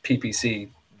Amazon's PPC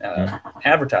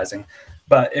advertising.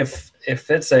 But if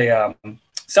it's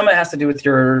some of it has to do with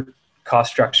your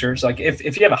cost structures. Like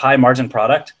if you have a high margin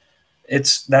product,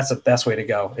 that's the best way to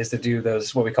go, is to do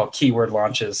those, what we call keyword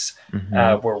launches,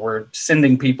 where we're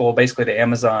sending people basically to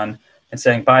Amazon and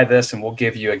saying, buy this and we'll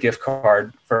give you a gift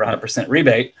card for 100%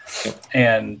 rebate.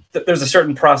 And there's a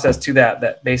certain process to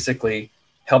that basically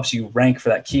helps you rank for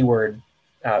that keyword,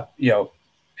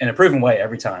 in a proven way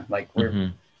every time. Like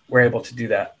we're able to do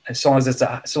that. As long as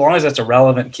it's a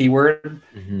relevant keyword,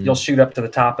 you'll shoot up to the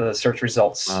top of the search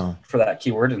results for that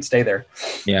keyword and stay there.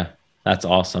 Yeah, that's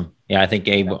awesome. Yeah, I think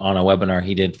Abe on a webinar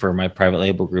he did for my private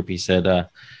label group, he said that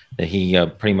he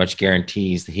pretty much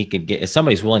guarantees that he could get, if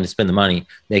somebody's willing to spend the money,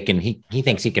 he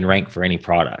thinks he can rank for any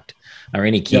product or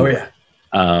any keyword.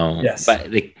 Yes.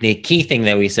 But the key thing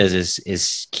that he says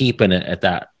is keeping it at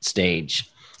that stage.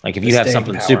 Like if you have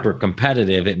something super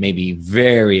competitive, it may be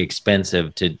very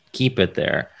expensive to keep it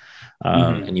there.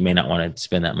 And you may not want to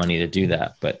spend that money to do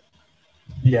that, but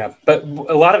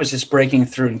a lot of it's just breaking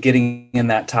through and getting in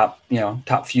that top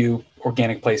few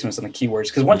organic placements on the keywords.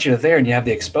 Because once you're there and you have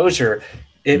the exposure,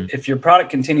 if your product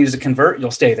continues to convert,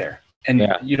 you'll stay there. And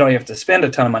you don't have to spend a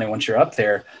ton of money once you're up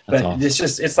there, but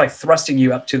awesome. It's like thrusting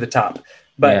you up to the top.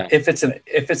 But if it's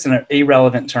an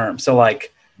irrelevant term, so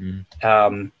like,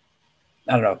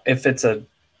 I don't know, if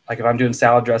I'm doing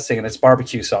salad dressing and it's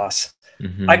barbecue sauce,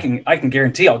 I can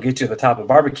guarantee I'll get you to the top of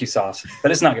barbecue sauce,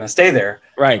 but it's not going to stay there.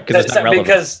 Right. Because it's not relevant.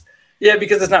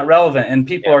 Because it's not relevant and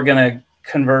people are going to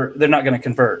convert. They're not going to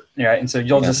convert. Right. And so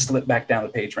you'll just slip back down the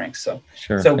page ranks. So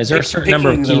is there a certain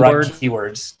number of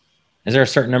keywords? Is there a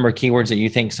certain number of keywords that you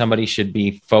think somebody should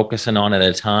be focusing on at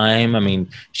a time? I mean,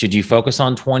 should you focus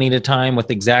on 20 at a time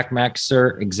with exact match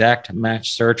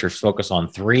search, or focus on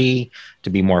 3 to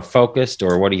be more focused,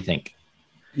 or what do you think?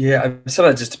 Yeah, so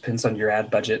that just depends on your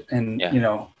ad budget, and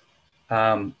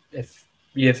if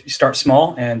you start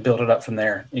small and build it up from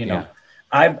there.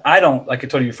 I don't, like I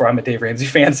told you before, I'm a Dave Ramsey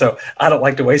fan, so I don't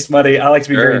like to waste money. I like to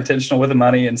be very intentional with the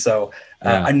money, and so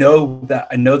I know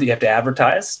that you have to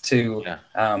advertise to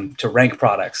rank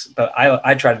products, but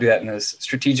I try to do that in as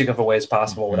strategic of a way as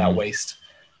possible without waste.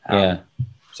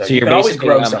 So you can always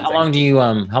grow something.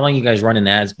 How long you guys running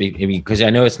ads? Because I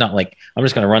know it's not like I'm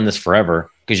just going to run this forever,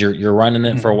 because you're running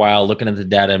it for a while, looking at the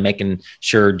data, making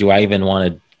sure, do I even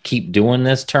want to keep doing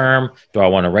this term? Do I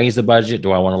want to raise the budget?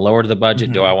 Do I want to lower the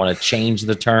budget? Do I want to change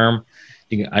the term?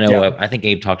 I know. I think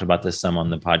Abe talked about this some on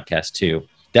the podcast too.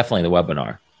 Definitely the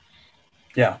webinar.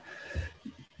 Yeah.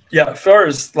 As far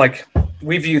as like,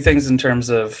 we view things in terms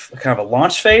of kind of a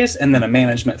launch phase and then a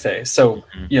management phase. So,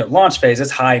 launch phase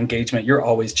is high engagement. You're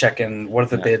always checking what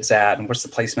are the bids at and what's the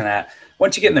placement at.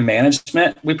 Once you get into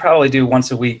management, we probably do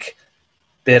once a week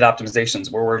bid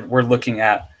optimizations where we're looking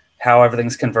at how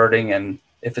everything's converting and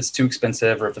if it's too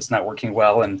expensive or if it's not working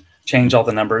well, and change all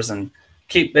the numbers and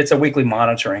it's a weekly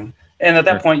monitoring. And at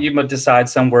that point, you might decide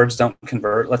some words don't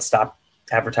convert. Let's stop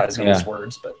advertising those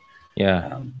words. But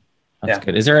that's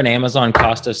good. Is there an Amazon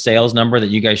cost of sales number that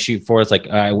you guys shoot for? It's like,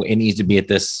 it needs to be at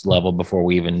this level before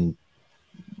we even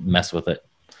mess with it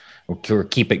or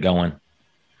keep it going.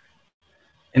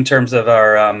 In terms of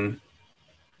our,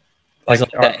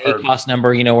 that cost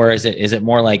number, where is it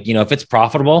more like, if it's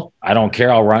profitable, I don't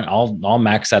care. I'll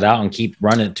max that out and keep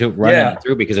running it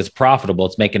through because it's profitable.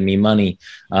 It's making me money.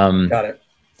 Got it.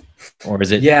 Or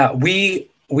is it? Yeah, we've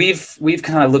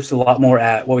kind of looked a lot more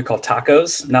at what we call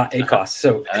tacos, not ACoS.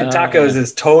 So tacos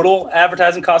is total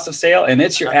advertising cost of sale, and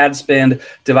it's your ad spend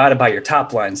divided by your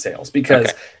top line sales.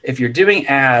 Because if you're doing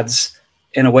ads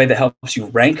in a way that helps you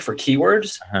rank for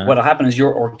keywords, what'll happen is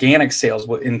your organic sales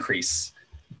will increase.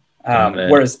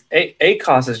 Whereas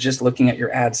ACoS is just looking at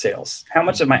your ad sales. How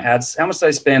much am I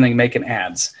spending making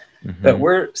ads? But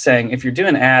we're saying if you're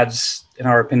doing ads, in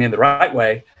our opinion, the right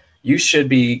way, you should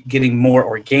be getting more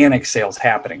organic sales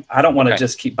happening. I don't want to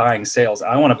just keep buying sales.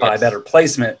 I want to buy better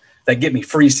placement that get me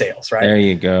free sales, right? There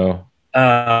you go.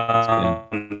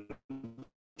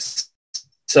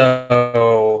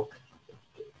 So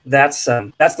that's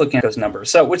looking at those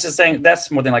numbers. So which is saying that's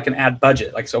more than like an ad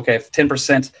budget. Like, so, okay, if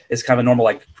 10% is kind of a normal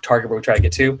like target where we try to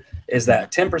get to, is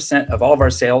that 10% of all of our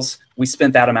sales, we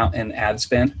spent that amount in ad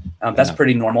spend. That's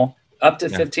pretty normal. Up to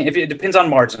 15, if it depends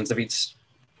on margins of each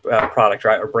product,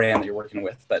 right, or brand that you're working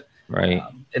with. But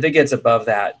if it gets above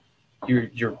that,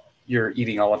 you're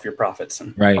eating all of your profits.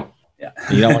 And,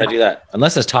 you don't want to do that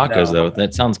unless it's tacos, though.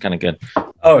 That sounds kind of good.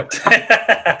 Oh,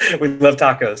 we love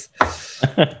tacos.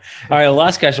 All right, the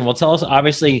last question. Well, tell us.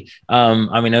 Obviously,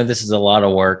 I know this is a lot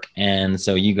of work, and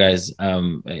so you guys,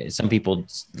 some people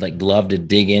like love to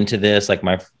dig into this. Like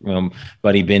my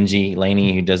buddy Benji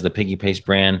Laney, who does the Piggy Paste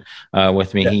brand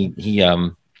with me.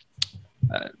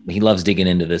 he loves digging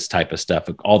into this type of stuff.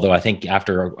 Although I think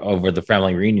over the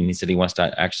family reunion, he said he wants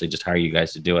to actually just hire you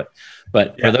guys to do it.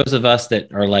 But for those of us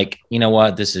that are like, you know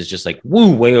what, this is just like,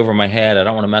 way over my head, I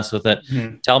don't want to mess with it.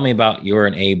 Tell me about your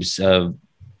and Abe's,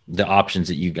 the options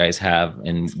that you guys have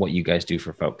and what you guys do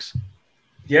for folks.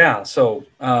 Yeah. So,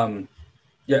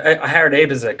 I hired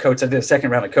Abe as a coach. I did a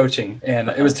second round of coaching, and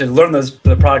it was to learn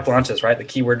the product launches, right? The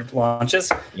keyword launches.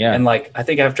 Yeah. And like, I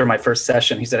think after my first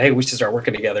session, he said, "Hey, we should start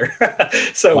working together."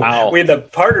 So we had to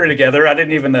partner together. I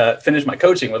didn't even finish my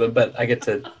coaching with him, but I get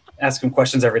to ask him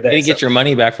questions every day. You get your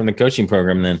money back from the coaching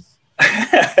program then.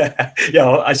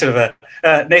 Yeah, I should have.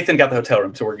 Nathan got the hotel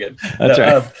room, so we're good. That's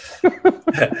right.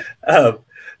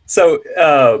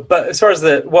 But as far as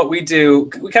what we do,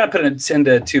 we kind of put it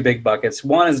into two big buckets.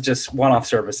 One is just one-off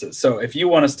services. So if you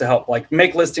want us to help, like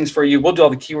make listings for you, we'll do all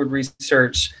the keyword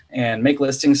research and make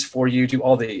listings for you, do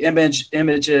all the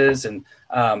images and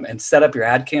set up your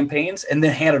ad campaigns, and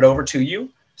then hand it over to you.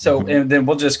 So and then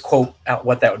we'll just quote out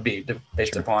what that would be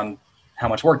based upon how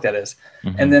much work that is.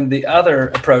 And then the other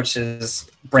approach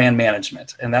is brand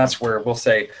management, and that's where we'll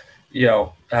say,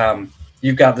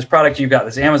 you've got this product, you've got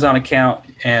this Amazon account,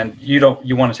 and you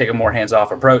want to take a more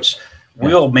hands-off approach.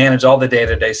 We'll manage all the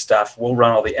day-to-day stuff. We'll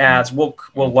run all the ads. We'll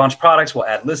launch products. We'll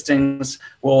add listings.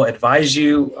 We'll advise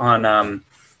you on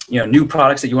new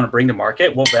products that you want to bring to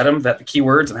market. We'll vet the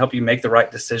keywords and help you make the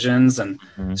right decisions and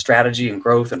strategy and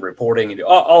growth and reporting and do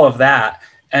all of that,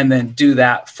 and then do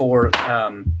that for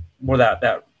more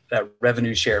that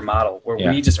revenue share model where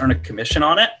we just earn a commission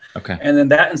on it. Okay. And then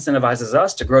that incentivizes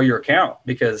us to grow your account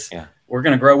because we're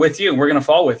going to grow with you and we're going to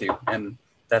fall with you. And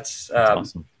that's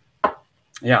awesome.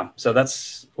 Yeah. So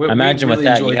that's, I imagine really with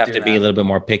that, you have to be a little bit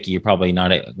more picky. You're probably not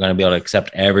going to be able to accept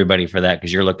everybody for that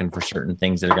because you're looking for certain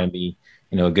things that are going to be,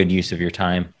 a good use of your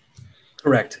time.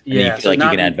 Correct. And you feel like you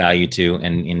can add value to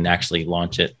and actually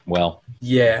launch it well.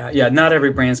 Yeah. Yeah. Not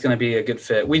every brand's going to be a good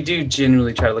fit. We do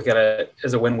genuinely try to look at it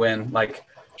as a win-win. Like,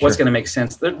 what's going to make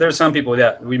sense? There's some people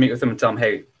that we meet with them and tell them,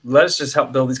 "Hey, let us just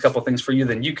help build these couple of things for you.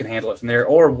 Then you can handle it from there."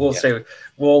 Or we'll say,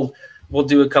 "We'll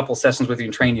do a couple sessions with you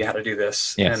and train you how to do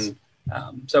this." Yes. And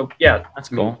that's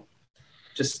cool.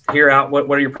 Just hear out what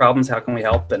are your problems? How can we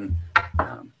help? And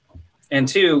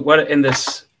two, what in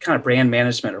this kind of brand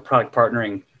management or product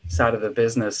partnering side of the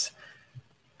business,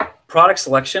 product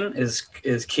selection is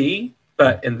key.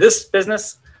 But in this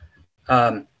business,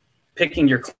 picking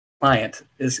your client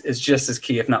is just as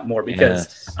key, if not more,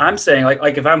 because I'm saying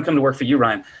like if I'm coming to work for you,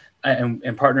 Ryan, and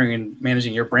partnering and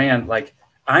managing your brand, like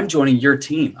I'm joining your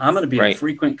team. I'm going to be in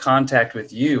frequent contact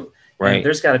with you. Right. And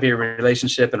there's got to be a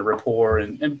relationship and a rapport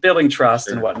and building trust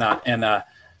and whatnot. And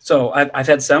so I've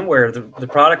had some where the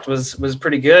product was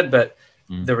pretty good, but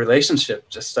the relationship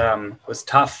just was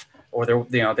tough, or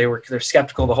they're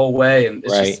skeptical the whole way, and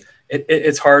it's just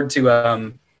it's hard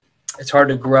to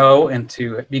grow and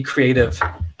to be creative.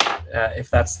 If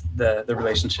that's the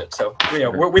relationship. So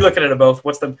we look at it at both.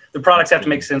 What's the products have to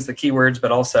make sense, the keywords,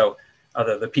 but also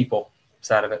the people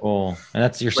side of it. Cool. And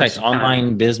that's your site's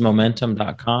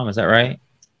onlinebizmomentum.com. Is that right?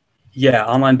 Yeah.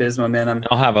 Online Biz Momentum.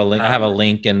 I'll have a link. I have a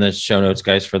link in the show notes,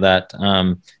 guys, for that.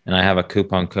 And I have a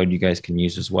coupon code you guys can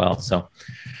use as well. So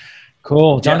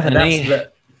cool. Jonathan, go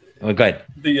ahead. Real quick,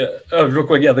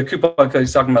 the coupon code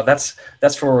he's talking about, that's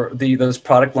for those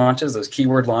product launches, those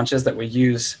keyword launches that we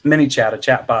use ManyChat, a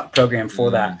chatbot program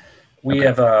for that. We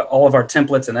have all of our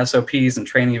templates and SOPs and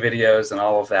training videos and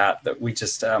all of that we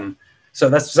just so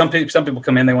that's some people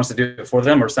come in, they want us to do it for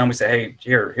them, or some we say, hey,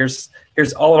 here's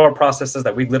all of our processes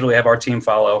that we literally have our team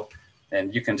follow,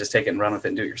 and you can just take it and run with it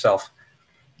and do it yourself.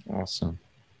 Awesome.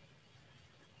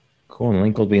 Cool. And the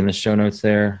link will be in the show notes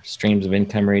there.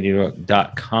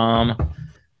 streamsofincomeradio.com. I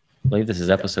believe this is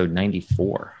episode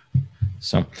 94.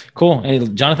 So cool. Hey,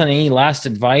 Jonathan, any last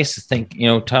advice?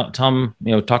 Tell them,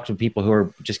 talk to people who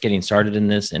are just getting started in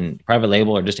this and private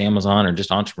label or just Amazon or just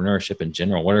entrepreneurship in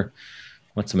general.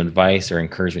 What's some advice or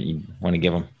encouragement you want to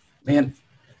give them? Man,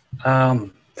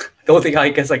 the only thing I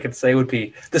guess I could say would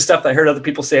be the stuff that I heard other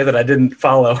people say that I didn't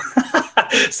follow.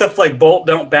 Stuff like bolt,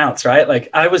 don't bounce, right? Like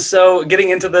I was so getting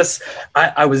into this,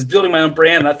 I was building my own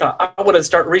brand, and I thought I want to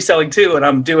start reselling too, and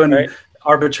I'm doing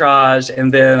arbitrage,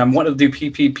 and then I'm wanting to do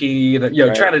PPP,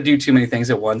 and trying to do too many things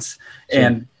at once. Sure.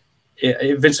 And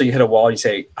eventually you hit a wall. You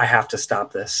say, I have to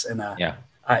stop this. And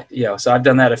so I've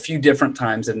done that a few different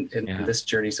times in this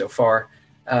journey so far.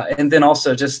 And then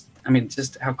also just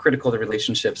how critical the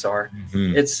relationships are.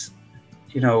 Mm-hmm. It's,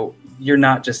 you're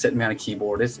not just sitting behind a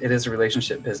keyboard. It is a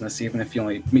relationship business, even if you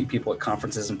only meet people at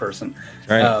conferences in person.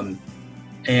 Right.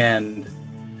 And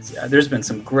there's been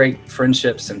some great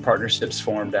friendships and partnerships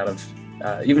formed out of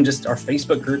even just our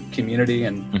Facebook group community.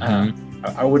 And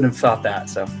I wouldn't have thought that.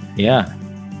 So yeah,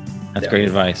 that's great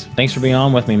advice. Thanks for being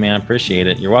on with me, man. Appreciate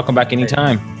it. You're welcome back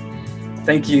anytime.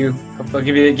 Thank you. Hope I'll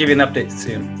give you an update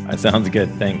soon. That sounds good.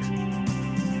 Thanks.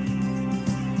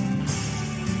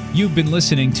 You've been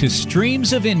listening to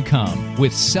Streams of Income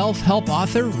with self-help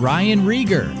author Ryan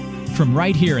Rieger. From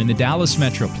right here in the Dallas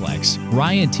Metroplex,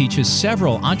 Ryan teaches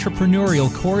several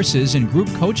entrepreneurial courses and group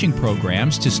coaching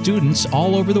programs to students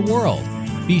all over the world.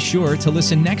 Be sure to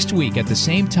listen next week at the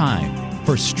same time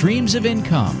for Streams of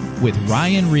Income with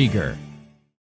Ryan Rieger.